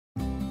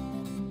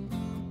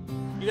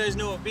You guys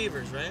know what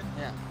beavers, right?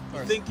 Yeah.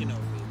 You think you know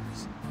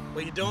beavers.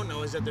 What you don't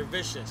know is that they're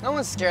vicious. No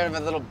one's scared of a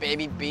little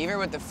baby beaver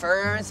with the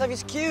fur and stuff.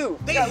 He's cute.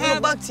 They got have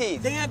little buck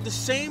teeth. They have the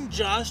same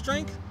jaw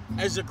strength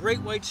as a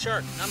great white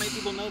shark. Not many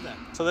people know that.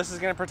 So this is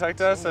gonna protect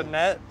us, a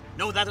net?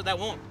 No, that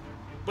won't.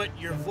 But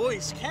your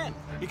voice can,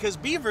 because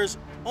beavers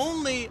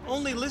only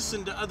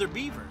listen to other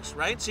beavers,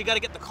 right? So you got to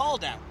get the call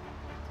down.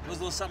 It was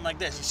a little something like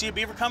this. You see a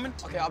beaver coming?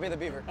 Okay, I'll be the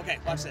beaver. Okay,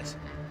 watch this.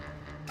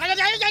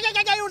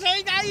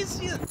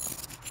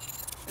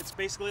 It's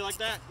basically like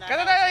that.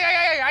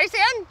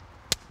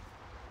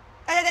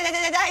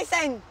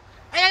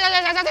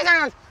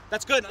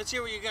 That's good. Let's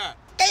hear what you got.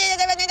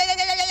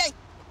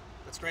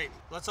 That's great.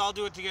 Let's all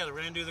do it together.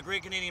 We're gonna do the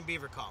Great Canadian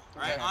Beaver Call.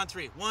 All right, Okay. on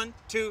 3. 1,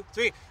 2,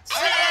 3.